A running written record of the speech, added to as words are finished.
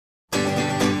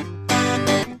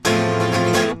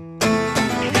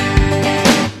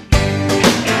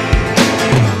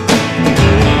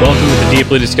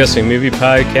Deeply Discussing Movie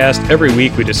podcast. Every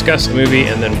week we discuss a movie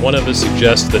and then one of us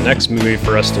suggests the next movie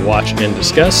for us to watch and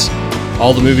discuss.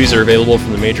 All the movies are available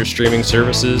from the major streaming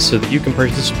services so that you can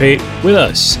participate with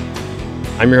us.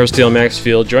 I'm your host, Dale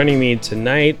Maxfield. Joining me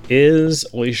tonight is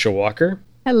Alicia Walker.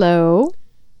 Hello.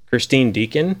 Christine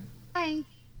Deacon. Hi.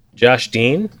 Josh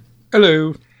Dean.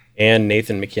 Hello. And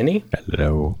Nathan McKinney.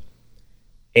 Hello.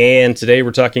 And today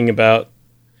we're talking about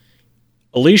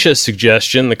Alicia's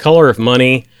suggestion, The Color of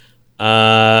Money.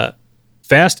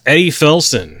 Fast Eddie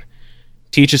Felson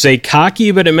teaches a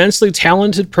cocky but immensely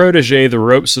talented protege the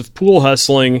ropes of pool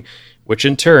hustling, which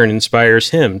in turn inspires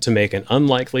him to make an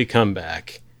unlikely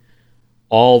comeback.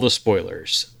 All the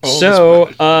spoilers.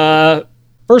 First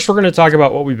we're going to talk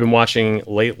about what we've been watching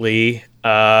lately.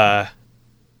 Nathan,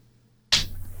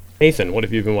 what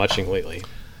have you been watching lately?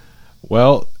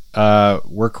 Well,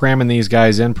 we're cramming these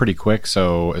guys in pretty quick.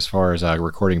 So as far as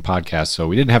recording podcasts, so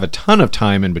we didn't have a ton of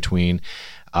time in between.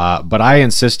 But I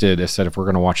insisted. I said if we're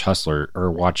going to watch Hustler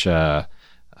or watch The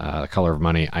Color of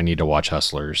Money, I need to watch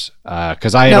Hustlers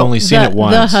because I had only seen it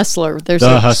once. The Hustler.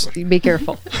 Be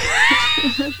careful.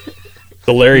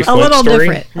 The Larry Flint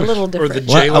story? A little different.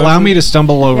 Allow me to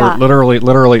stumble over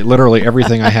literally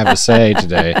everything I have to say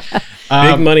today.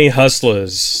 Big Money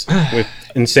Hustlers with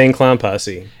Insane Clown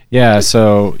Posse. Yeah,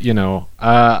 so,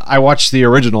 I watched the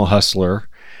original Hustler.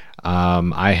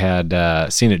 I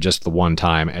had seen it just the one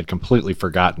time. I had completely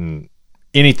forgotten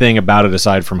anything about it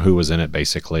aside from who was in it,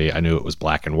 basically. I knew it was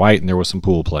black and white and there was some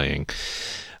pool playing.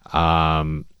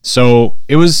 So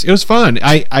it was fun.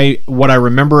 What I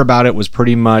remember about it was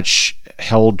pretty much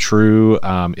held true.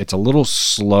 It's a little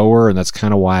slower, and that's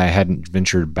kind of why I hadn't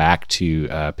ventured back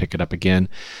to pick it up again.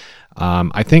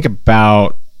 I think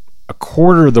about a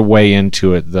quarter of the way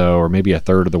into it, though, or maybe a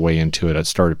third of the way into it, it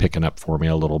started picking up for me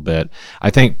a little bit. I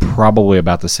think probably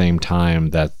about the same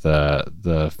time that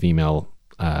the female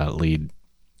lead,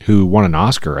 who won an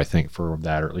Oscar, I think, for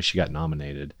that, or at least she got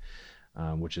nominated,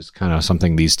 which is kind of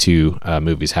something these two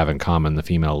movies have in common. The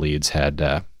female leads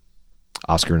had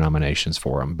Oscar nominations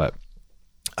for them, but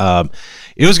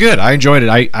it was good. I enjoyed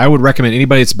it. I would recommend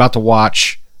anybody that's about to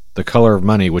watch The Color of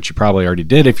Money, which you probably already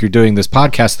did if you're doing this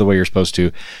podcast the way you're supposed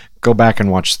to, go back and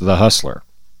watch The Hustler.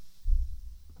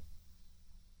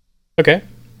 Okay.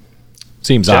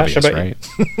 Seems Josh, obvious, right?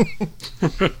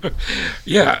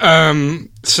 Yeah.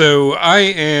 So I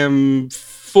am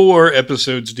 4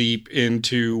 episodes deep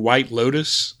into White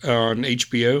Lotus on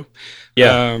HBO.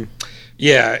 Yeah.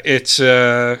 Yeah, it's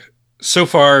so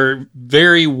far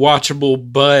very watchable,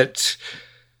 but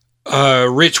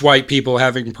rich white people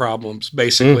having problems,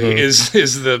 basically, is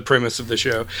the premise of the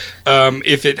show.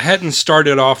 If it hadn't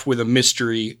started off with a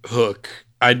mystery hook,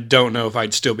 I don't know if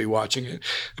I'd still be watching it.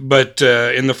 But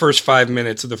in the first 5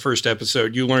 minutes of the first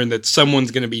episode, you learn that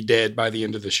someone's going to be dead by the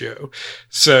end of the show.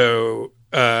 So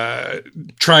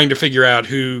trying to figure out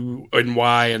who and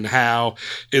why and how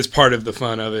is part of the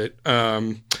fun of it.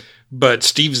 But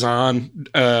Steve Zahn,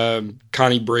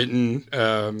 Connie Britton,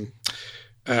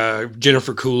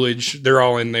 Jennifer Coolidge, they're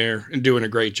all in there and doing a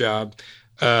great job.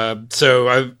 So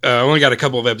I've only got a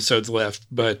couple of episodes left,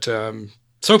 but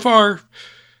so far,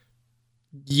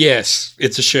 yes,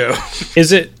 it's a show.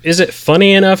 Is it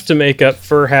funny enough to make up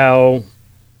for how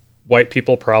white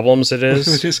people problems it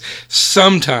is? Just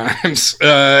sometimes.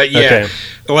 Yeah. Okay.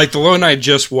 Like the one I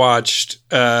just watched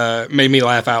made me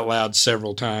laugh out loud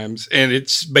several times, and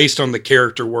it's based on the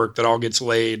character work that all gets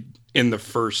laid in the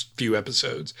first few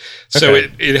episodes. So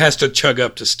it has to chug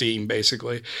up to steam,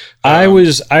 basically.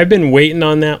 I've been waiting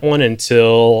on that one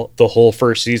until the whole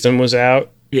first season was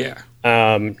out. Yeah.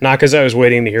 Not because I was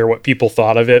waiting to hear what people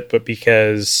thought of it, but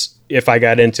because if I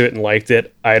got into it and liked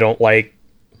it, I don't like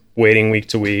waiting week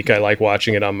to week. I like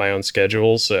watching it on my own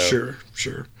schedule. So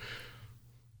Sure.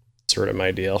 Sort of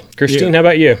my deal. Christine, how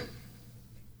about you?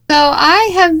 So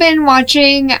I have been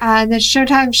watching the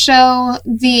Showtime show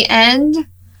The End,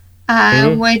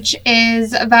 which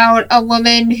is about a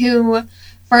woman who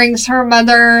brings her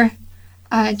mother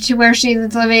to where she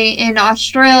is living in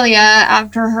Australia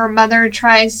after her mother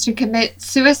tries to commit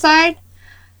suicide.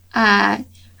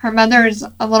 Her mother is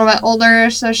a little bit older,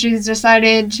 so she's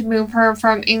decided to move her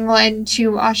from England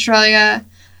to Australia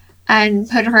and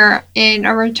put her in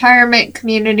a retirement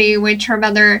community, which her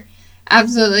mother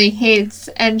absolutely hates.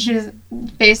 And she's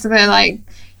basically like,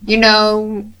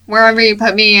 wherever you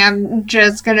put me, I'm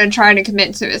just going to try to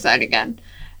commit suicide again.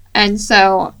 And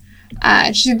so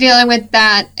she's dealing with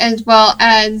that, as well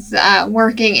as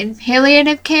working in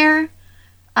palliative care.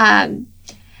 And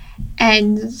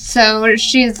so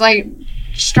she's like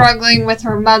struggling with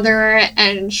her mother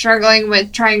and struggling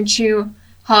with trying to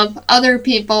help other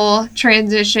people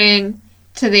transition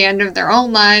to the end of their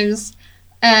own lives,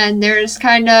 and there's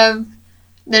kind of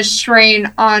this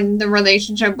strain on the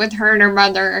relationship with her and her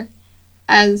mother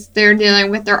as they're dealing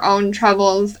with their own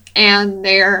troubles and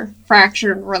their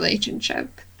fractured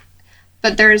relationship.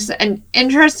 But there's an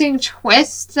interesting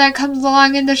twist that comes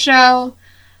along in the show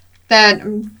that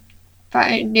I'm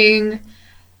finding,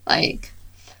 like,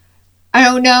 I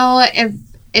don't know if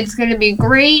it's going to be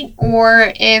great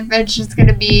or if it's just going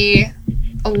to be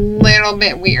a little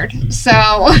bit weird. So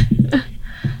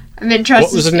I'm interested.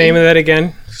 What was the name of that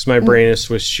again? Because my brain is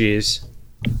Swiss cheese.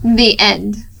 The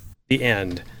End. The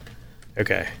End.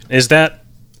 Okay. Is that,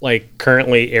 like,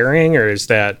 currently airing, or is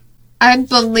that... I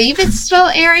believe it's still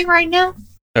airing right now.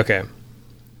 Okay.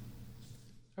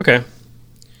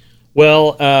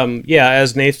 Well,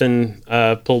 as Nathan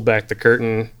pulled back the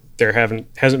curtain, there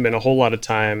hasn't been a whole lot of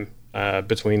time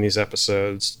between these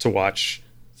episodes to watch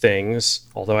things,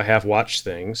 although I have watched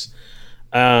things.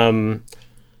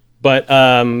 But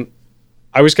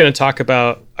I was going to talk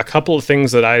about a couple of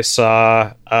things that I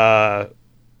saw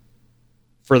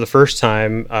for the first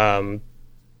time.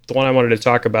 The one I wanted to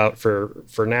talk about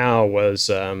for now was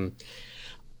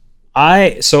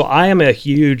I am a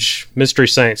huge Mystery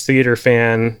Science Theater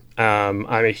fan. I'm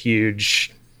a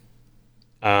huge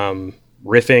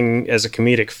riffing as a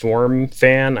comedic form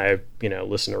fan. I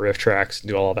listen to riff tracks and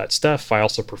do all that stuff. I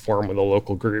also perform with a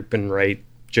local group and write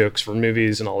jokes for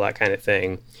movies and all that kind of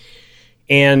thing.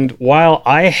 And while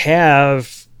I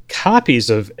have copies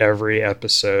of every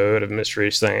episode of Mystery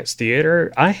Science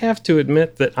Theater, I have to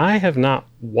admit that I have not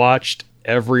watched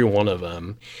every one of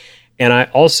them. And I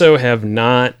also have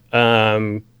not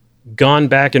gone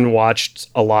back and watched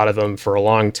a lot of them for a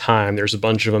long time. There's a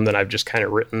bunch of them that I've just kind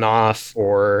of written off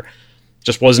or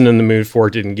just wasn't in the mood for,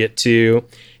 didn't get to.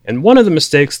 And one of the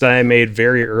mistakes that I made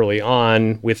very early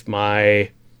on with my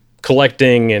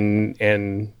collecting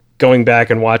and going back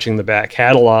and watching the back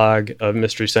catalog of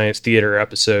Mystery Science Theater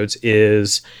episodes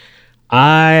is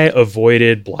I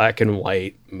avoided black and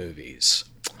white movies.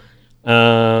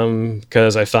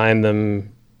 Because I find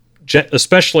them,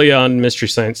 especially on Mystery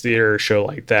Science Theater, a show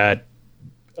like that,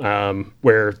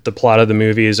 where the plot of the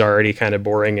movie is already kind of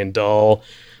boring and dull,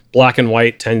 black and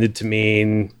white tended to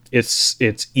mean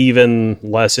it's even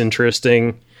less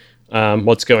interesting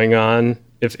what's going on.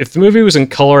 If the movie was in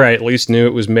color, I at least knew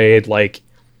it was made like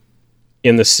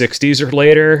in the 60s or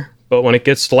later. But when it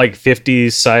gets to like 50s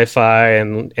sci-fi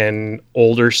and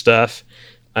older stuff,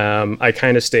 I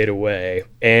kind of stayed away.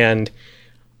 And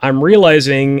I'm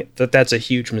realizing that that's a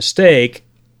huge mistake,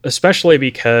 especially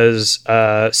because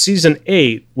season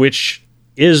 8, which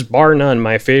is bar none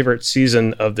my favorite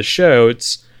season of the show,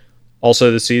 it's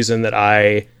also the season that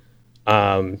I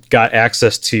got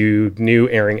access to new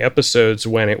airing episodes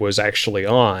when it was actually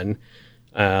on,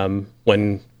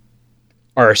 when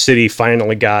our city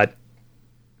finally got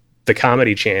the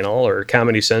Comedy Channel, or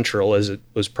Comedy Central as it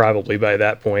was probably by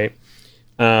that point.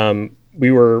 It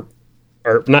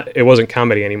wasn't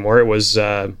comedy anymore. It was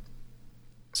when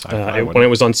it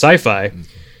was on Sci-Fi. Mm-hmm.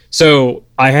 So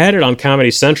I had it on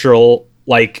Comedy Central,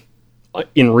 like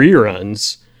in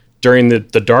reruns during the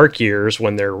dark years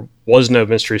when there was no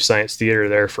Mystery Science Theater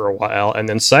there for a while. And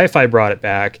then Sci-Fi brought it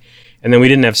back. And then we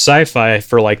didn't have Sci-Fi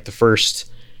for like the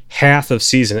first half of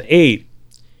season 8.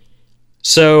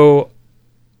 So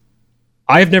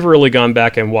I've never really gone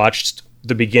back and watched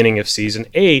the beginning of season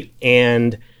 8,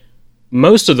 and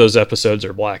most of those episodes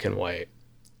are black and white.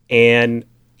 And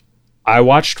I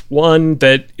watched one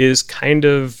that is kind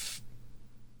of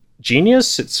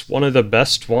genius. It's one of the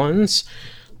best ones.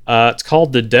 It's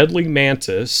called The Deadly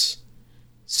Mantis,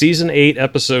 season 8,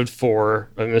 episode 4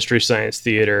 of Mystery Science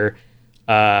Theater.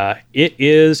 It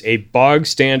is a bog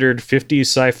standard 50s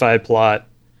sci-fi plot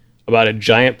about a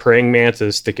giant praying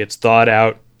mantis that gets thawed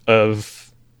out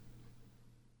of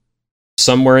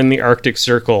somewhere in the Arctic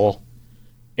Circle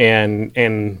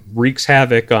and wreaks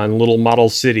havoc on little model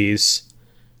cities,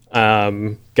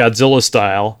 Godzilla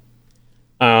style.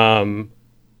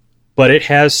 But it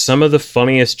has some of the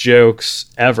funniest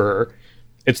jokes ever.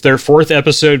 It's their 4th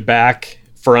episode back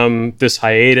from this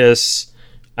hiatus.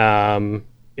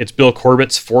 It's Bill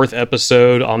Corbett's 4th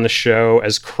episode on the show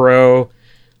as Crow.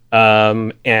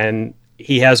 And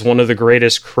he has one of the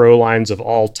greatest Crow lines of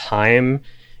all time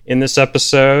in this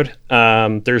episode.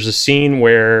 There's a scene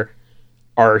where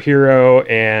our hero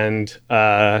and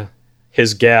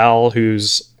his gal,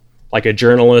 who's like a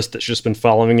journalist that's just been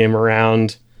following him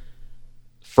around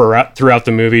throughout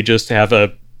the movie, just to have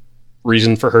a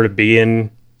reason for her to be in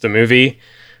the movie.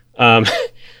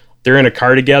 They're in a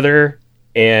car together,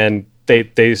 and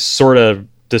they sort of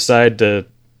decide to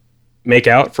make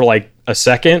out for like a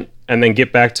second and then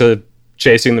get back to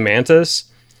chasing the mantis,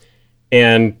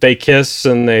 and they kiss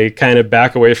and they kind of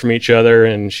back away from each other,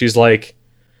 and she's like,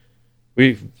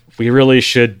 we really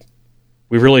should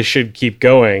keep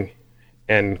going.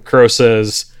 And Crow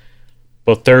says,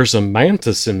 but there's a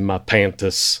mantis in my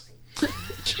pantis.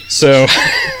 So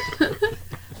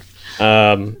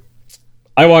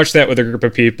I watched that with a group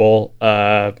of people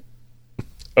a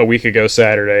week ago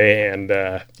Saturday, and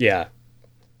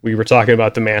we were talking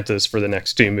about the mantis for the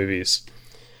next 2 movies.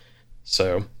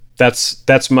 So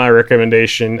that's my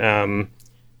recommendation.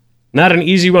 Not an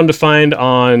easy one to find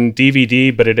on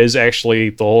DVD, but it is actually,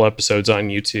 the whole episode's on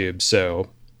YouTube. So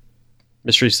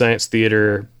Mystery Science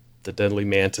Theater, The Deadly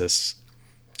Mantis.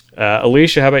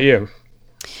 Alicia, how about you?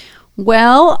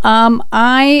 Well,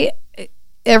 I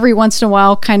every once in a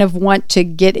while kind of want to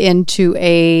get into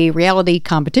a reality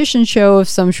competition show of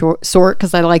some sort,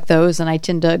 because I like those, and I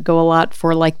tend to go a lot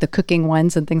for like the cooking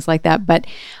ones and things like that. But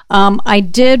I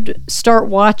did start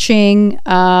watching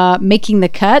Making the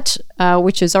Cut,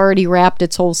 which has already wrapped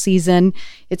its whole season.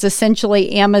 It's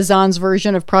essentially Amazon's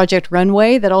version of Project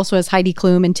Runway that also has Heidi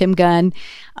Klum and Tim Gunn.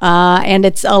 And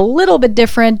it's a little bit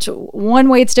different. One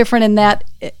way it's different in that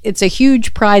it's a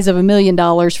huge prize of $1 million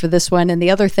for this one. And the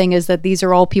other thing is that these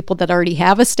are all people that already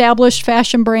have established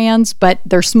fashion brands, but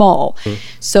they're small.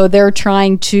 So they're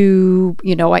trying to,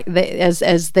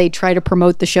 as they try to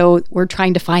promote the show, we're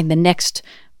trying to find the next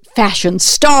fashion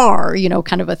star,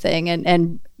 kind of a thing,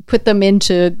 and put them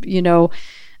into,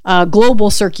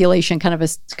 global circulation kind of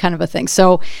a thing.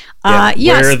 So,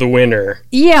 yes, we're the winner.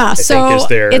 Yeah. I think is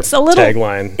their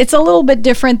tagline. It's a little bit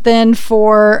different than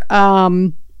for,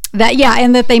 that. Yeah.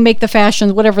 And that they make the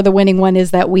fashions, whatever the winning one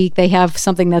is that week, they have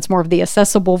something that's more of the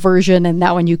accessible version. And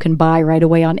that one you can buy right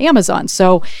away on Amazon.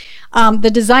 So,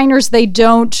 the designers, they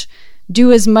don't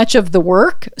do as much of the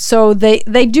work. So they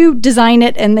do design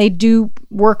it and they do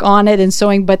work on it and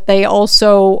sewing, but they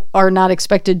also are not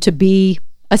expected to be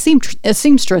a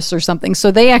seamstress or something. So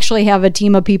they actually have a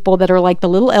team of people that are like the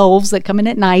little elves that come in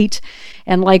at night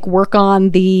and like work on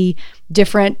the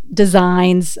different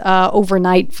designs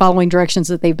overnight, following directions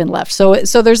that they've been left. So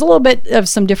there's a little bit of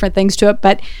some different things to it,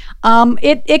 but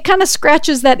it kind of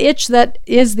scratches that itch that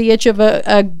is the itch of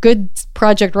a good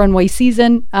Project Runway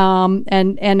season.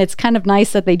 And it's kind of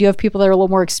nice that they do have people that are a little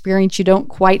more experienced. You don't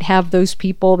quite have those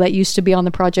people that used to be on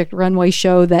the Project Runway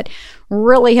show that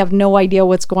really have no idea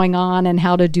what's going on and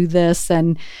how to do this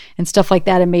and stuff like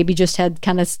that, and maybe just had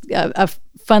kind of a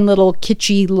fun little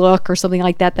kitschy look or something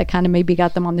like that kind of maybe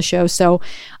got them on the show. So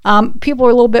people are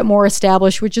a little bit more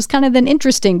established, which is kind of then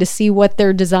interesting to see what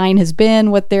their design has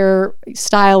been, what their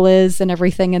style is and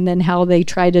everything, and then how they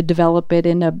try to develop it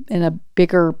in a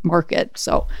bigger market.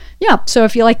 So yeah, so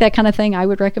if you like that kind of thing, I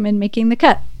would recommend Making the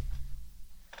Cut.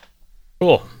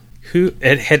 Cool.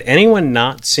 Had anyone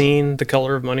not seen The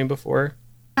Color of Money before?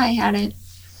 I hadn't.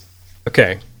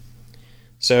 Okay.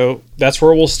 So that's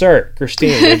where we'll start.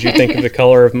 Christine, what did you think of The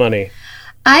Color of Money?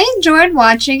 I enjoyed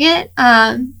watching it.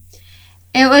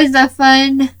 It was a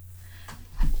fun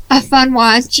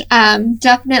watch.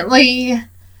 Definitely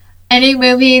any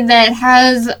movie that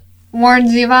has Warren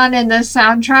Zevon in the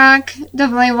soundtrack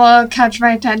definitely will catch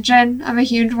my attention. I'm a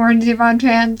huge Warren Zevon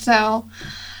fan, so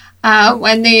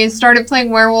when they started playing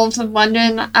Werewolves of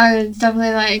London, I was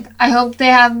definitely like, I hope they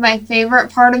have my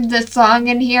favorite part of this song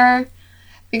in here,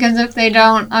 because if they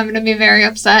don't, I'm going to be very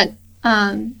upset.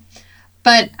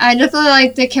 But I definitely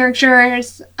like the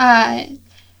characters. They're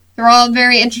all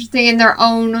very interesting in their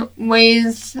own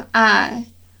ways. There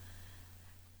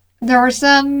were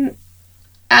some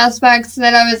aspects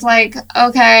that I was like,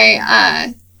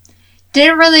 okay,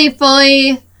 didn't really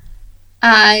fully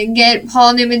get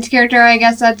Paul Newman's character. I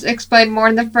guess that's explained more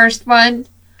in the first one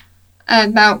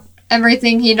about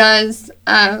everything he does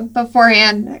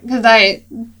beforehand, because I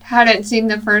hadn't seen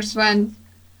the first one.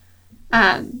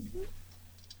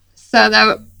 So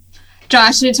that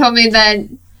Josh had told me that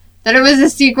it was a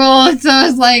sequel, so I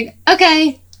was like,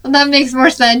 okay, well, that makes more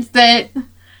sense that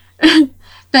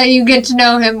that you get to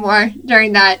know him more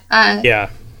during that. Yeah.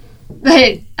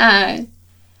 But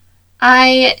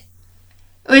I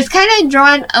was kind of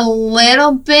drawn a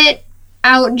little bit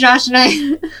out. Josh and I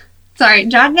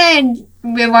had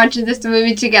been watching this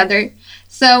movie together,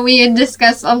 so we had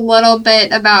discussed a little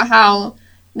bit about how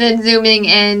the zooming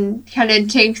in kind of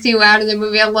takes you out of the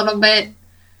movie a little bit.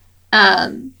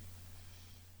 But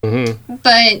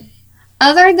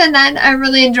other than that, I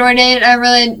really enjoyed it. I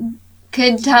really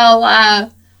could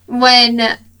tell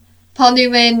when Paul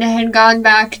Newman had gone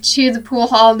back to the pool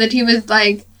hall that he was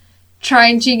like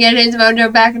trying to get his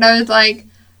mojo back, and I was like,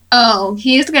 oh,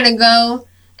 he's gonna go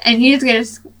and he's gonna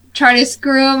try to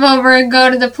screw him over and go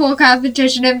to the pool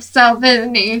competition himself,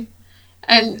 isn't he?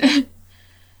 and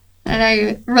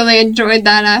I really enjoyed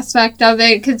that aspect of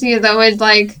it because he was always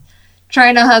like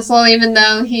trying to hustle, even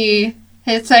though he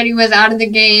had said he was out of the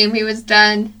game, he was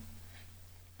done,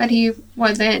 but he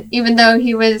wasn't, even though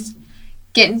he was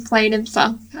getting played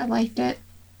himself. I liked it.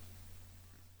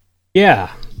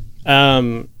 Yeah.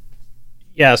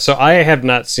 Yeah, so I have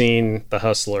not seen The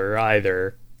Hustler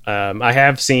either. I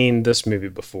have seen this movie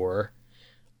before.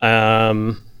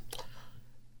 And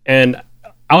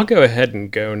I'll go ahead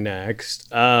and go next.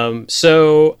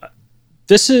 So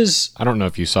this is... I don't know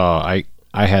if you saw, I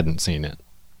hadn't seen it.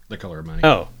 The Color of Money.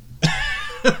 Oh.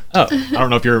 I don't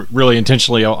know if you're really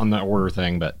intentionally on the order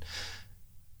thing, but...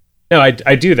 No, I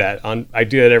do that. I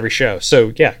do that every show.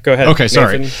 So yeah, go ahead. Okay,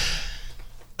 sorry. Nathan.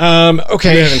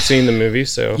 Okay. I haven't seen the movie,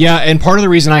 so... Yeah, and part of the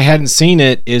reason I hadn't seen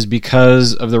it is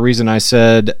because of the reason I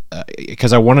said...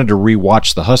 because I wanted to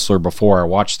rewatch The Hustler before I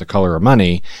watched The Color of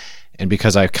Money, and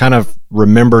because I kind of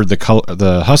remembered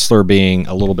the Hustler being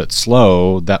a little bit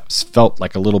slow, that felt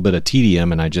like a little bit of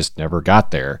tedium, and I just never got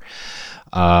there.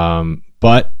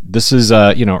 But this is,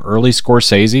 early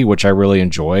Scorsese, which I really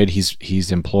enjoyed.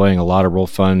 He's employing a lot of real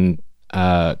fun,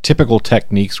 typical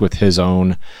techniques with his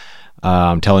own...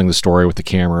 telling the story with the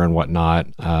camera and whatnot.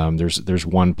 There's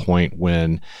one point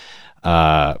when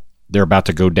they're about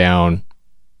to go down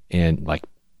and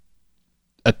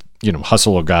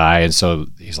hustle a guy, and so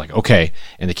he's like, okay,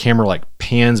 and the camera like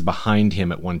pans behind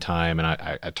him at one time, and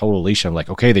I told Alicia, I'm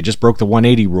like, okay, they just broke the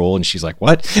 180 rule, and she's like,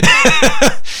 what?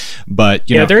 But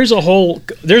you know, there's a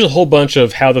whole bunch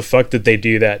of how the fuck did they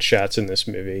do that shots in this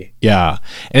movie. Yeah,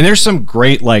 and there's some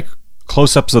great like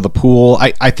close-ups of the pool.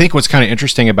 I think what's kind of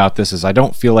interesting about this is I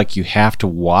don't feel like you have to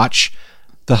watch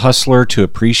The Hustler to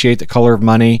appreciate The Color of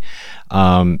Money.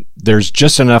 There's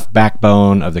just enough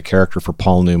backbone of the character for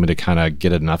Paul Newman to kind of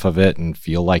get enough of it and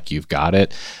feel like you've got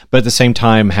it. But at the same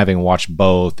time, having watched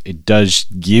both, it does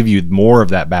give you more of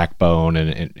that backbone,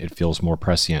 and it feels more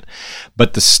prescient.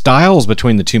 But the styles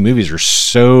between the two movies are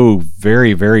so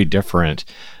very, very different.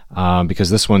 Because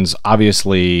this one's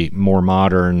obviously more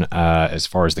modern as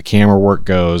far as the camera work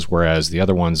goes, whereas the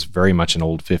other one's very much an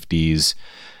old 50s,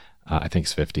 I think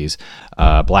it's 50s,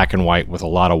 black and white with a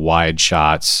lot of wide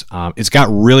shots. It's got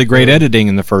really great editing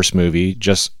in the first movie,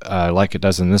 just like it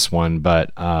does in this one,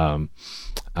 but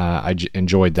I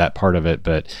enjoyed that part of it,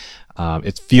 but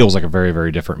it feels like a very,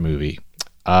 very different movie.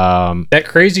 That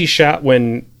crazy shot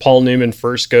when Paul Newman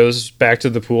first goes back to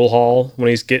the pool hall, when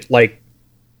he's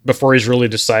before he's really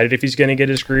decided if he's going to get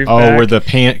his groove back. Where the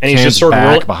and he's just sort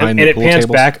of behind the pool tables. And it pans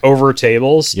back over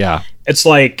tables. Yeah. It's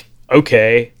like,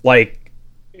 okay, like,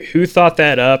 who thought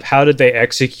that up? How did they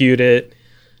execute it?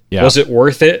 Yeah. Was it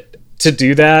worth it to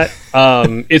do that?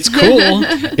 It's cool.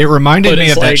 It reminded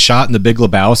me of that shot in The Big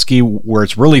Lebowski where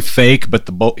it's really fake, but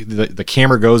the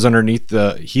camera goes underneath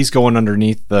he's going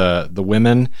underneath the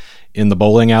women in the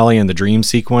bowling alley in the dream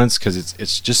sequence, because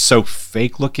it's just so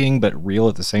fake looking but real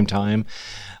at the same time.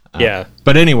 Yeah.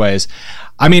 But anyways,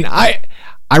 I mean, I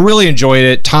really enjoyed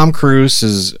it. Tom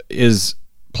Cruise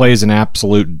plays an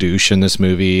absolute douche in this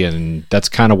movie, and that's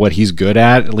kind of what he's good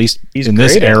at least in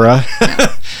this era.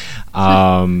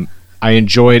 I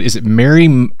enjoyed, is it Mary?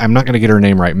 I'm not going to get her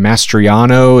name right.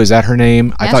 Mastriano, is that her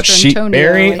name? I thought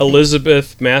Mary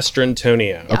Elizabeth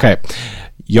Mastrantonio. Okay.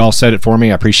 Y'all said it for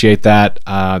me. I appreciate that.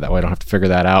 That way I don't have to figure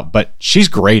that out. But she's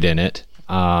great in it.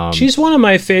 She's one of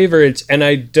my favorites, and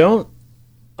I don't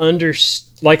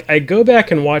I go back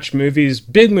and watch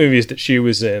big movies that she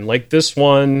was in, like this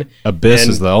one. Abyss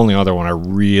is the only other one I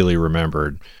really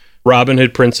remembered. Robin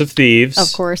Hood, Prince of Thieves.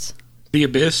 Of course. The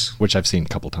Abyss. Which I've seen a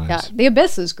couple times. Yeah, The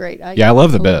Abyss is great. I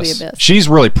love The Abyss. She's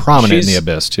really prominent in The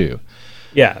Abyss, too.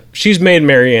 Yeah, she's made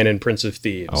Marianne in Prince of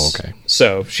Thieves. Oh, okay.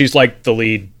 So she's like the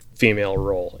lead female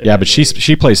role. Yeah, but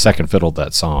she plays second fiddle to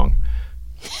that song.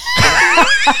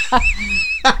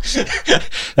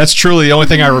 That's truly the only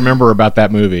thing I remember about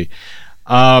that movie.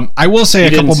 I will say a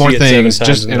couple more things,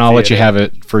 and I'll let you have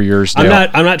it for yours, Dale.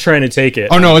 I'm not trying to take it.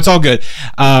 Oh no, it's all good.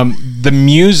 The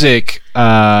music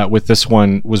with this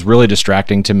one was really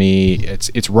distracting to me.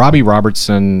 It's Robbie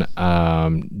Robertson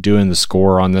doing the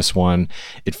score on this one.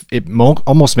 It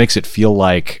almost makes it feel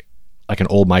like an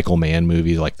old Michael Mann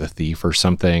movie, like The Thief or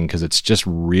something, because it's just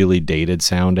really dated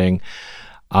sounding.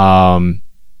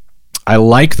 I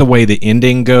like the way the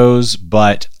ending goes,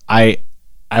 but I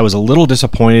was a little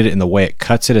disappointed in the way it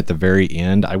cuts it at the very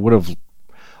end. I would have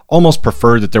almost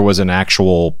preferred that there was an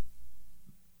actual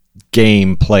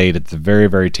game played at the very,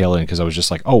 very tail end, because I was just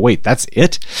like, oh wait, that's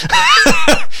it?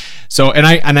 So, and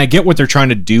I get what they're trying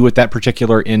to do with that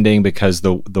particular ending, because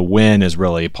the win is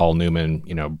really Paul Newman,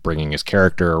 bringing his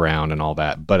character around and all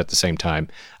that. But at the same time,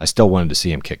 I still wanted to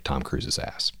see him kick Tom Cruise's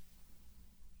ass.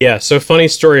 Yeah, so funny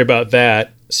story about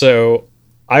that. So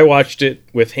I watched it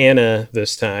with Hannah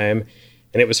this time,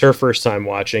 and it was her first time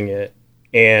watching it.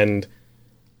 And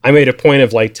I made a point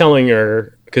of like telling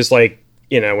her, because like,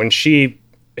 you know, when she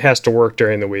has to work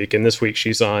during the week, and this week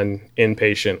she's on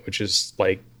inpatient, which is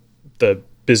like the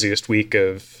busiest week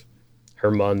of her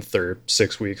month or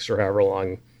 6 weeks or however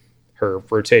long her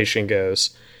rotation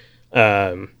goes.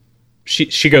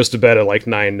 She goes to bed at like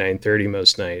 9:30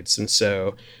 most nights. And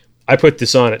so I put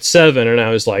this on at 7, and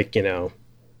I was like, you know,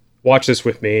 watch this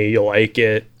with me. You'll like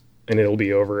it, and it'll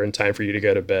be over in time for you to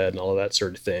go to bed and all of that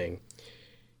sort of thing.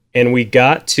 And we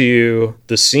got to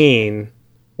the scene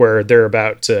where they're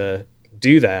about to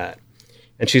do that.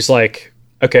 And she's like,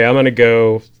 okay, I'm going to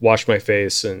go wash my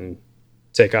face and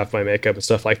take off my makeup and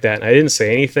stuff like that. And I didn't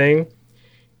say anything.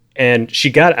 And she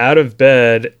got out of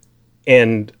bed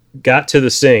and got to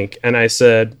the sink. And I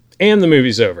said, and the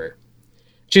movie's over.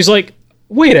 She's like,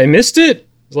 wait, I missed it? I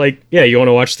was like, yeah, you want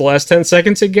to watch the last 10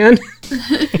 seconds again?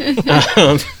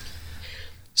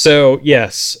 So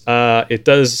yes, it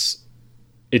does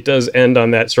end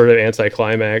on that sort of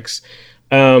anticlimax.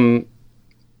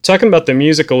 Talking about the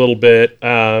music a little bit,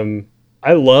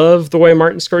 I love the way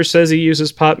Martin Scorsese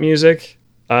uses pop music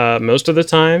most of the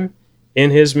time in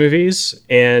his movies,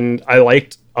 and I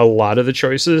liked a lot of the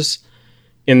choices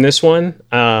in this one.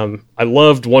 I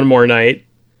loved One More Night,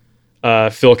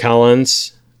 Phil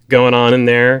Collins going on in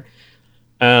there.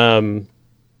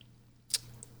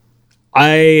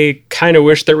 I kind of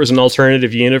wish there was an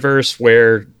alternative universe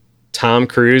where Tom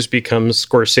Cruise becomes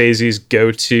Scorsese's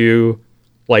go-to,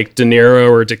 like De Niro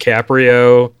or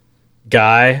DiCaprio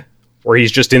guy, where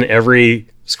he's just in every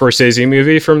Scorsese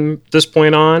movie from this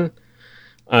point on.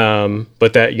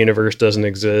 But that universe doesn't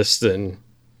exist, and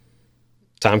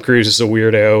Tom Cruise is a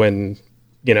weirdo and,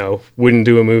 you know, wouldn't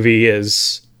do a movie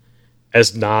as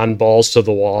non-balls to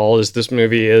the wall as this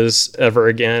movie is ever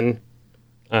again.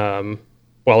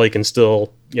 While he can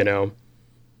still, you know,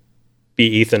 be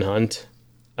Ethan Hunt.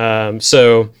 Tom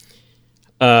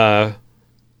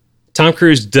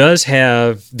Cruise does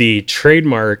have the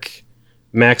trademark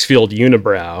Maxfield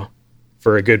unibrow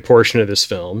for a good portion of this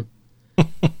film,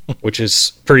 which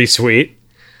is pretty sweet.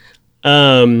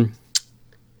 One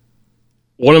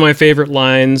of my favorite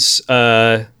lines,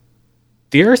 the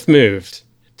earth moved.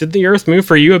 Did the earth move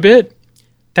for you a bit?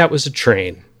 That was a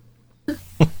train.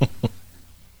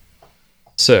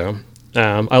 So,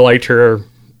 I liked her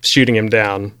shooting him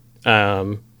down.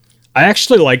 I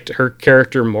actually liked her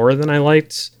character more than I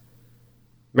liked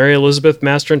Mary Elizabeth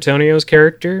Mastrantonio's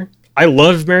character. I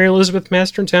loved Mary Elizabeth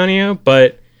Mastrantonio,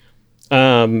 but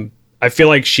I feel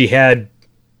like she had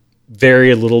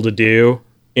very little to do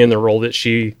in the role that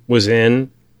she was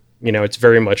in. You know, it's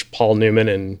very much Paul Newman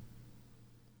and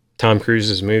Tom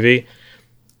Cruise's movie.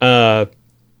 And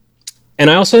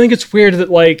I also think it's weird that,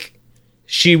 like,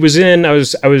 she was in, I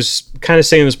was kind of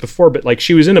saying this before, but like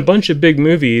she was in a bunch of big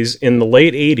movies in the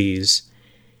late 80s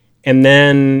and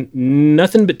then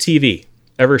nothing but TV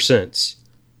ever since.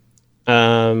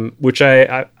 Which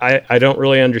I don't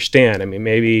really understand. I mean,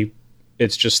 maybe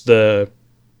it's just the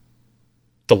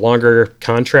longer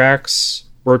contracts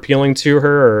were appealing to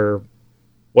her or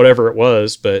whatever it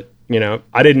was, but you know,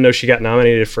 I didn't know she got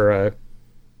nominated for a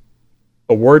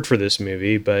award for this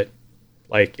movie, but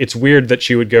like, it's weird that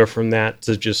she would go from that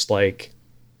to just like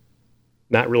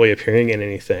not really appearing in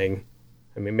anything.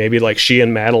 I mean, maybe like she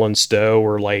and Madeline Stowe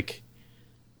were like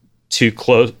too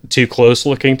close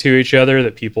looking to each other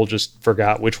that people just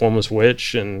forgot which one was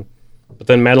which. But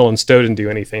then Madeline Stowe didn't do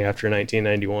anything after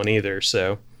 1991 either.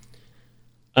 So,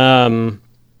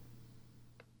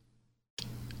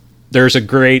 there's a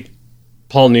great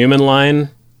Paul Newman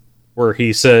line where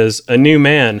he says, "A new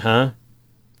man, huh?"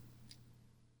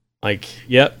 Like,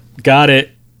 yep, got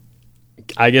it.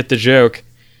 I get the joke.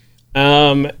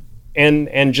 And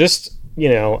just, you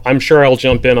know, I'm sure I'll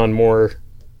jump in on more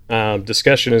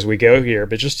discussion as we go here,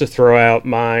 but just to throw out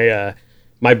my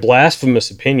my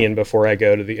blasphemous opinion before I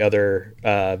go to the other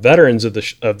veterans of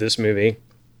this movie.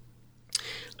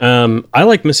 I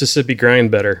like Mississippi Grind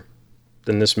better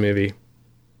than this movie.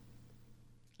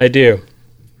 I do.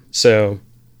 So,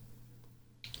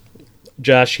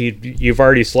 Josh, you've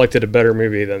already selected a better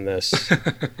movie than this.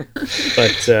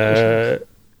 But,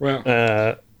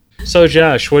 Wow. So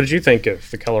Josh, what did you think of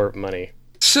The Color of Money?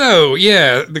 So,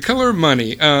 yeah, The Color of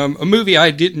Money, a movie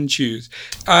I didn't choose.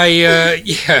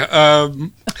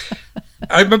 I'm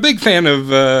a big fan of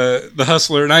The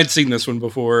Hustler, and I'd seen this one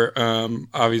before,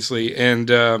 obviously. And,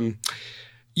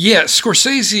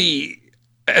 Scorsese,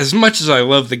 as much as I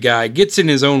love the guy, gets in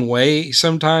his own way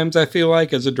sometimes, I feel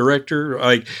like, as a director.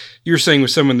 Like you were saying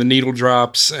with some of the needle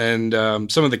drops and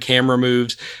some of the camera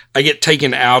moves, I get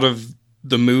taken out of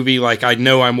the movie. Like I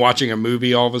know I'm watching a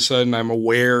movie all of a sudden. I'm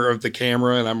aware of the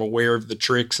camera and I'm aware of the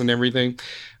tricks and everything,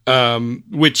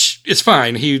 which is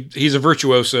fine. He's a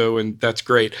virtuoso and that's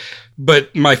great.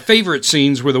 But my favorite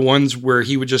scenes were the ones where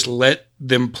he would just let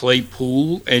them play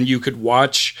pool and you could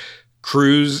watch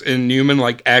Cruise and Newman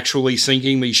like actually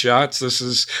sinking these shots.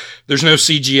 There's no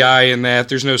CGI in that.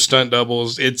 There's no stunt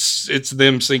doubles. It's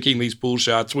them sinking these pool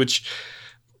shots, which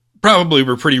probably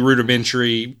were pretty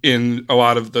rudimentary in a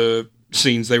lot of the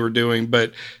scenes they were doing,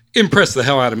 but impressed the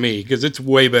hell out of me because it's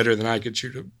way better than I could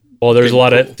shoot a. Well, there's a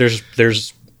lot of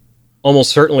there's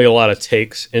almost certainly a lot of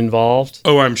takes involved.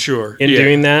 Oh, I'm sure in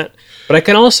doing that. But I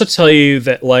can also tell you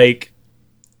that like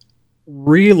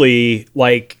really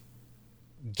like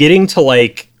getting to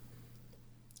like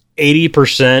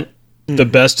 80% the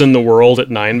best in the world at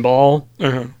 9-ball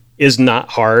is not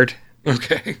hard.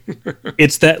 Okay.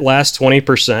 It's that last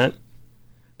 20%.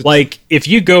 Like if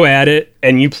you go at it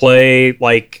and you play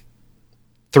like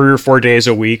 3 or 4 days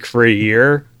a week for a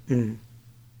year,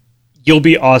 you'll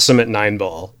be awesome at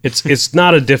 9-ball. It's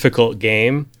not a difficult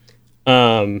game.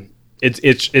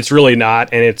 It's really not,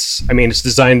 and it's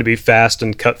designed to be fast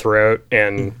and cutthroat,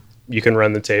 and you can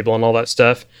run the table and all that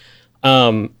stuff.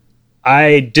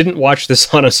 I didn't watch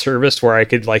this on a service where I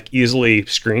could like easily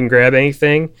screen grab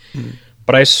anything,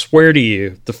 but I swear to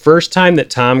you, the first time that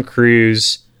Tom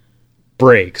Cruise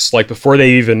breaks, like before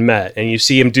they even met, and you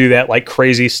see him do that like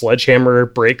crazy sledgehammer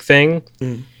break thing,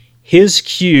 his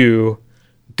cue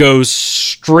goes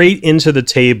straight into the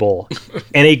table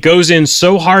and it goes in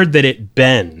so hard that it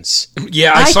bends.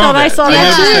 Yeah, I saw that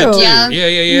too.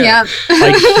 Yeah.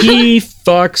 Like he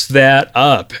fucks that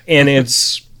up and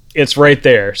it's right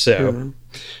there. So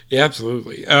yeah,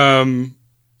 absolutely.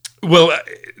 Well,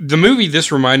 the movie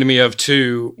this reminded me of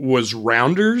too was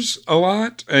Rounders a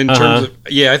lot in terms of,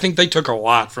 I think they took a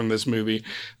lot from this movie.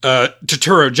 John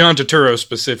Turturro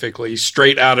specifically,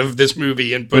 straight out of this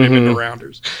movie and put him into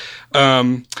Rounders.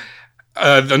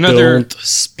 Another Don't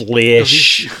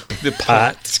splish the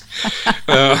pot.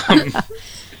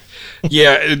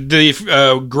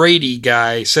 The Grady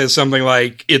guy says something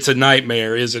like, "It's a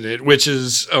nightmare, isn't it?" Which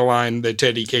is a line that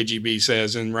Teddy KGB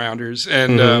says in Rounders.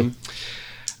 And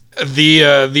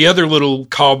the other little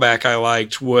callback I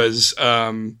liked was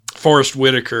Forrest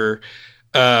Whitaker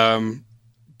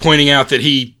pointing out that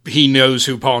he knows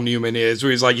who Paul Newman is.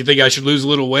 Where he's like, "You think I should lose a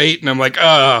little weight?" And I'm like,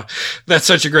 that's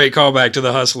such a great callback to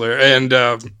The Hustler. And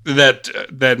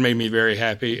that made me very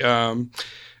happy.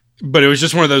 But it was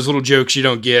just one of those little jokes you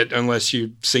don't get unless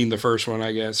you've seen the first one,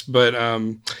 I guess. But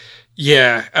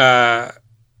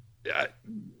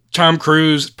Tom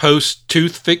Cruise post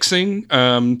tooth fixing,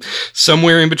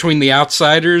 somewhere in between The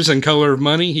Outsiders and Color of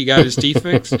Money, he got his teeth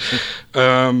fixed.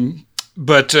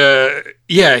 But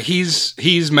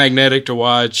he's magnetic to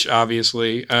watch,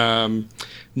 obviously.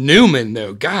 Newman,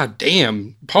 though, god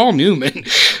damn, Paul Newman,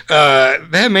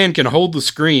 that man can hold the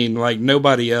screen like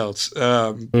nobody else.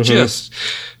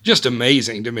 Just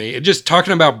amazing to me. Just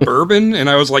talking about bourbon, and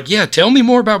I was like, yeah, tell me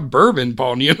more about bourbon,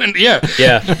 Paul Newman. Yeah.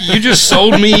 You just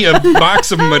sold me a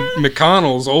box of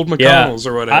McConnell's, old McConnell's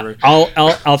or whatever.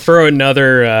 I'll throw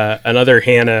another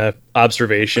Hannah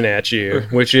observation at you,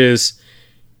 which is,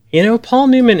 Paul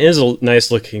Newman is a nice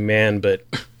looking man, but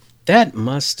that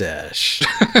mustache.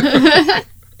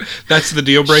 That's the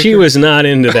deal breaker? She was not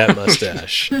into that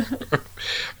mustache.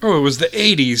 Oh, it was the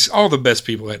 80s. All the best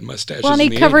people had mustaches. Well, and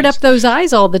he covered up those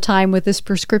eyes all the time with his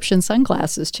prescription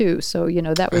sunglasses, too. So,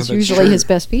 that was usually his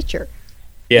best feature.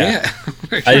 Yeah.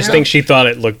 I just think she thought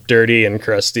it looked dirty and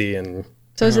crusty. And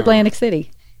so is Atlantic City.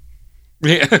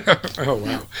 Yeah. Oh,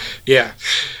 wow. Yeah.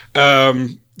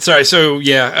 Sorry. So,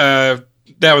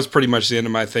 that was pretty much the end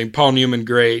of my thing. Paul Newman,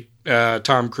 great.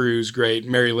 Tom Cruise, great.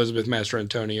 Mary Elizabeth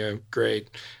Mastrantonio,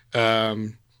 great.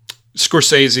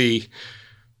 Scorsese,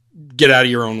 get out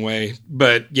of your own way.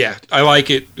 But yeah, I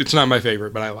like it. It's not my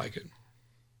favorite, but I like it.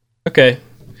 Okay.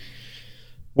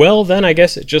 Well, then I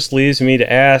guess it just leaves me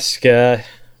to ask,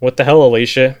 what the hell,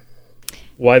 Alicia?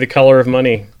 Why The Color of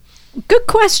Money? Good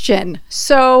question.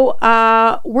 So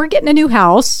we're getting a new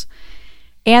house,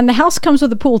 and the house comes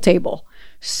with a pool table.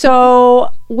 So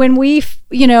when we,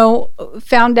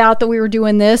 found out that we were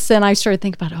doing this, and I started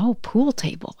thinking about, pool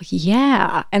table.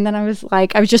 Yeah. And then I was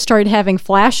just started having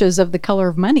flashes of The Color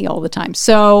of Money all the time.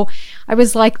 So I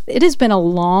was like, it has been a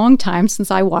long time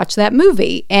since I watched that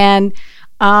movie. And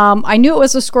I knew it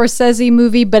was a Scorsese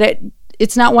movie, but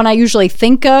it's not one I usually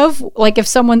think of. Like if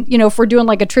someone, if we're doing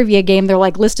like a trivia game, they're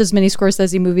like, list as many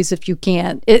Scorsese movies if you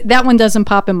can. That one doesn't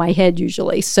pop in my head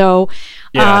usually. So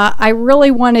I really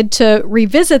wanted to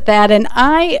revisit that. And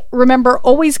I remember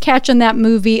always catching that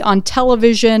movie on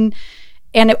television.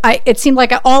 And it seemed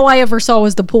like all I ever saw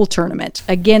was the pool tournament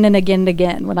again and again and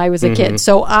again when I was a kid.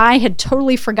 So I had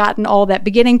totally forgotten all that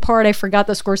beginning part. I forgot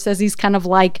that Scorsese's kind of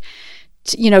like,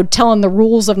 telling the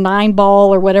rules of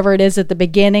 9-ball or whatever it is at the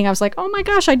beginning. I was like, oh my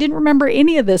gosh, I didn't remember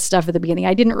any of this stuff at the beginning.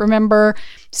 I didn't remember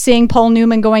seeing Paul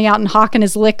Newman going out and hawking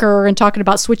his liquor and talking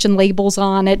about switching labels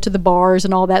on it to the bars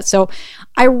and all that. So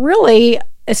I really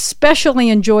especially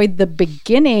enjoyed the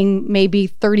beginning, maybe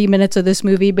 30 minutes of this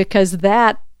movie, because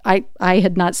that I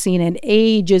had not seen in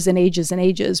ages and ages and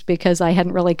ages, because I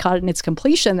hadn't really caught it in its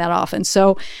completion that often.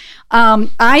 So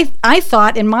I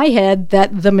thought in my head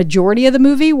that the majority of the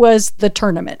movie was the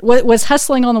tournament, was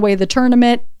hustling on the way to the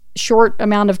tournament, short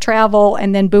amount of travel,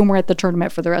 and then boom, we're at the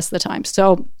tournament for the rest of the time.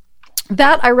 So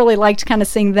that I really liked, kind of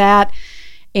seeing that.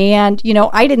 And,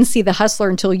 I didn't see The Hustler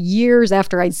until years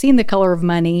after I'd seen The Color of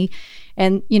Money.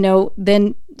 And,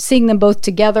 then seeing them both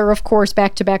together, of course,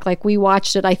 back to back, like we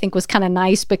watched it, I think was kind of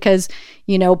nice because,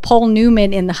 Paul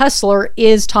Newman in The Hustler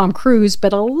is Tom Cruise,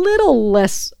 but a little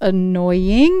less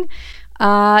annoying.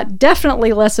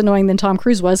 Definitely less annoying than Tom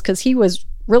Cruise was, because he was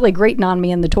really grating on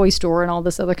me in the toy store and all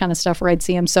this other kind of stuff where I'd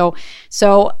see him. So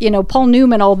Paul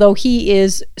Newman, although he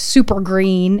is super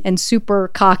green and super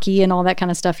cocky and all that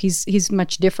kind of stuff, he's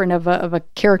much different of a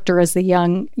character as the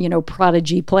young,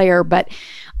 prodigy player. But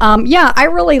I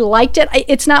really liked it.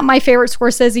 It's not my favorite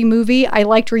Scorsese movie. I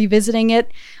liked revisiting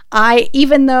it.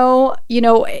 Even though,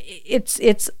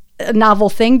 it's a novel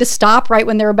thing to stop right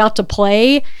when they're about to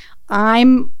play,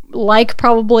 I'm like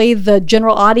probably the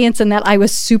general audience in that I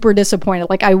was super disappointed.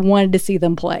 Like I wanted to see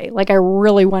them play. Like I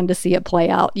really wanted to see it play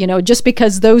out, just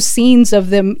because those scenes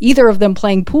of them, either of them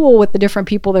playing pool with the different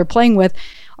people they're playing with,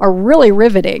 are really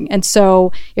riveting. And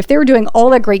so if they were doing all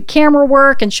that great camera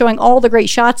work and showing all the great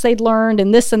shots they'd learned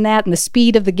and this and that and the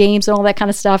speed of the games and all that kind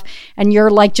of stuff, and you're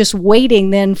like just waiting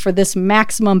then for this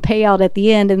maximum payout at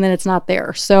the end, and then it's not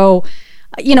there. So,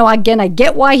 again, I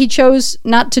get why he chose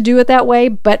not to do it that way,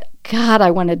 but God, I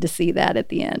wanted to see that at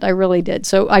the end. I really did.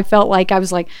 So I felt like I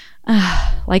was like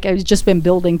I've just been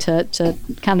building to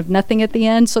kind of nothing at the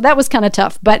end. So that was kind of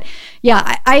tough. But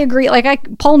yeah, I agree.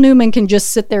 Paul Newman can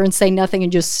just sit there and say nothing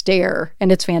and just stare,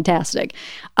 and it's fantastic.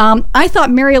 I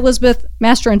thought Mary Elizabeth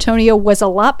Mastrantonio was a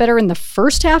lot better in the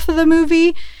first half of the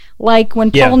movie. Like when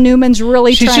Paul Newman's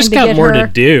really trying to get her. She's just got more to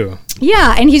do.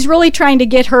 Yeah, and he's really trying to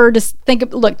get her to think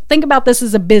about this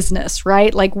as a business,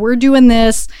 right? Like we're doing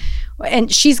this.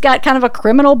 And she's got kind of a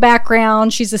criminal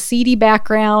background. She's a seedy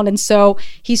background. And so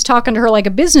he's talking to her like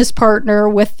a business partner,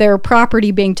 with their property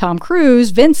being Tom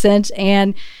Cruise, Vincent.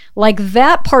 And like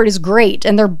that part is great.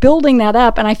 And they're building that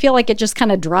up. And I feel like it just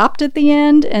kind of dropped at the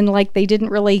end. And like they didn't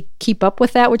really keep up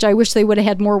with that, which I wish they would have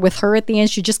had more with her at the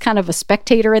end. She's just kind of a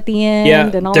spectator at the end.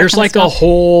 Yeah, and all there's that kind like of a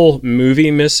whole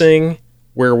movie missing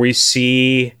where we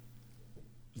see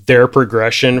their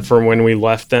progression from when we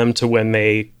left them to when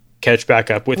they catch back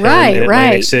up with him in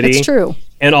Atlantic City. That's true.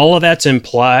 And all of that's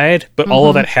implied, but all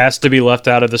of that has to be left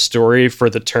out of the story for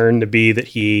the turn to be that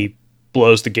he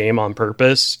blows the game on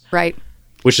purpose. Right.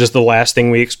 Which is the last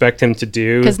thing we expect him to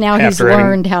do. Because now he's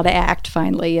learned how to act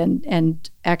finally and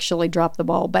actually drop the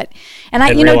ball. But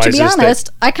to be honest,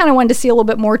 I kind of wanted to see a little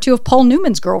bit more too of Paul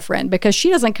Newman's girlfriend, because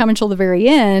she doesn't come until the very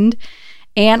end.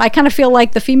 And I kind of feel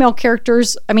like the female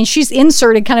characters, I mean, she's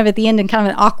inserted kind of at the end in kind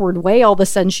of an awkward way. All of a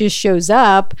sudden she just shows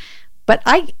up. But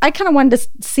I kind of wanted to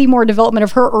see more development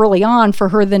of her early on for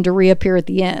her than to reappear at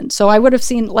the end. So I would have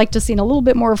liked to seen a little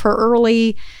bit more of her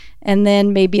early, and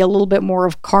then maybe a little bit more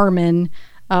of Carmen,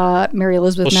 Mary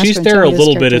Elizabeth. Well, she's there a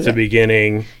little bit at the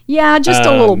beginning. Yeah, just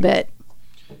a little bit.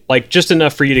 Like just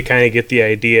enough for you to kind of get the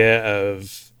idea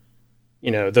of,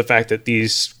 the fact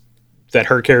that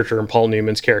her character and Paul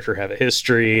Newman's character have a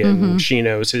history, and she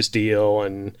knows his deal,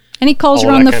 and he calls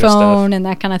her on the phone and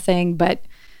that kind of thing. But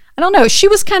I don't know. She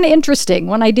was kind of interesting.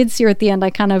 When I did see her at the end, I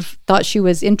kind of thought she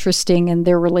was interesting in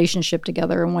their relationship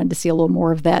together, and wanted to see a little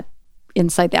more of that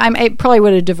insight. I probably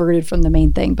would have diverted from the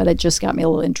main thing, but it just got me a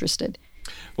little interested.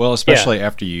 Well, especially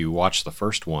after you watch the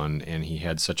first one, and he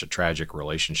had such a tragic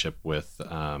relationship with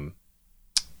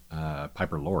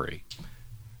Piper Laurie.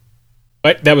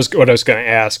 But that was what I was going to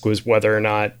ask, was whether or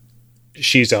not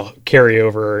she's a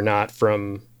carryover or not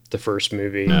from the first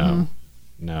movie.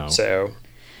 No. So,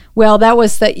 well, that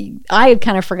was that. I had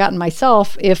kind of forgotten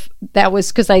myself if that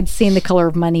was because I'd seen The Color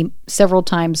of Money several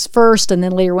times first, and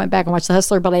then later went back and watched The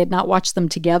Hustler, but I had not watched them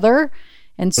together.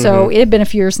 And so it had been a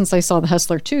few years since I saw The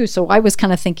Hustler too. So I was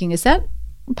kind of thinking, is that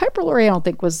Piper Laurie? I don't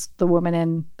think was the woman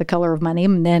in The Color of Money.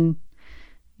 And then,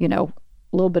 you know,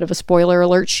 a little bit of a spoiler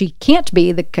alert, she can't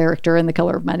be the character in The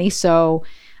Color of Money. So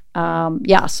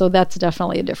so that's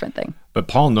definitely a different thing. But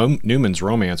Paul Newman's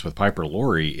romance with Piper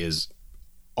Laurie is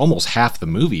almost half the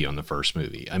movie on the first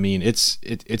movie. I mean, it's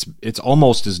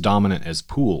almost as dominant as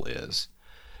Poole is.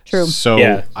 True.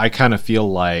 So I kind of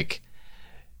feel like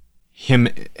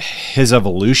his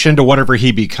evolution to whatever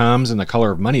he becomes in The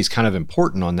Color of Money is kind of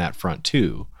important on that front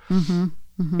too.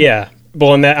 Yeah.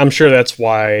 Well, and that I'm sure that's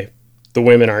why the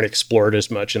women aren't explored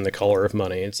as much in The Color of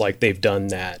Money. It's like they've done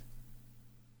that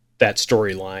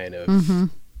storyline of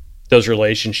those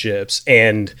relationships,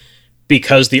 and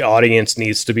because the audience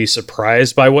needs to be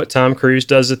surprised by what Tom Cruise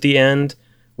does at the end,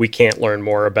 we can't learn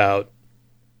more about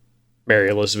Mary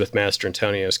Elizabeth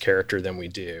Mastrantonio's character than we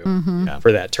do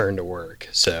for that turn to work.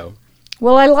 So,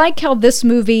 well, I like how this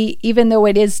movie, even though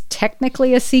it is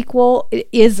technically a sequel, it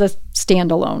is a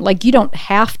standalone. Like, you don't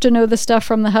have to know the stuff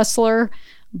from The Hustler,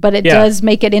 but it does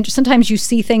make it interesting. Sometimes you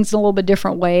see things in a little bit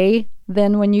different way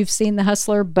than when you've seen The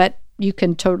Hustler, but you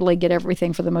can totally get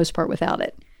everything for the most part without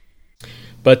it.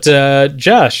 But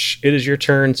Josh, it is your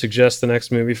turn. Suggest the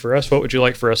next movie for us. What would you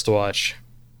like for us to watch?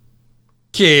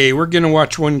 Okay, we're going to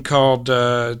watch one called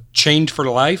Chained for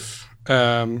Life.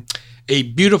 A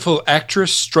beautiful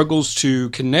actress struggles to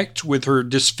connect with her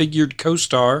disfigured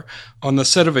co-star on the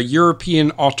set of a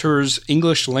European auteur's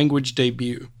English language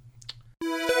debut.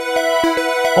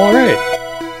 All right.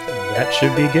 That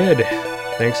should be good.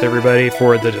 Thanks, everybody,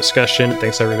 for the discussion.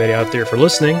 Thanks, everybody out there, for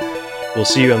listening. We'll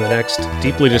see you on the next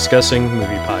Deeply Discussing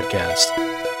Movie Podcast.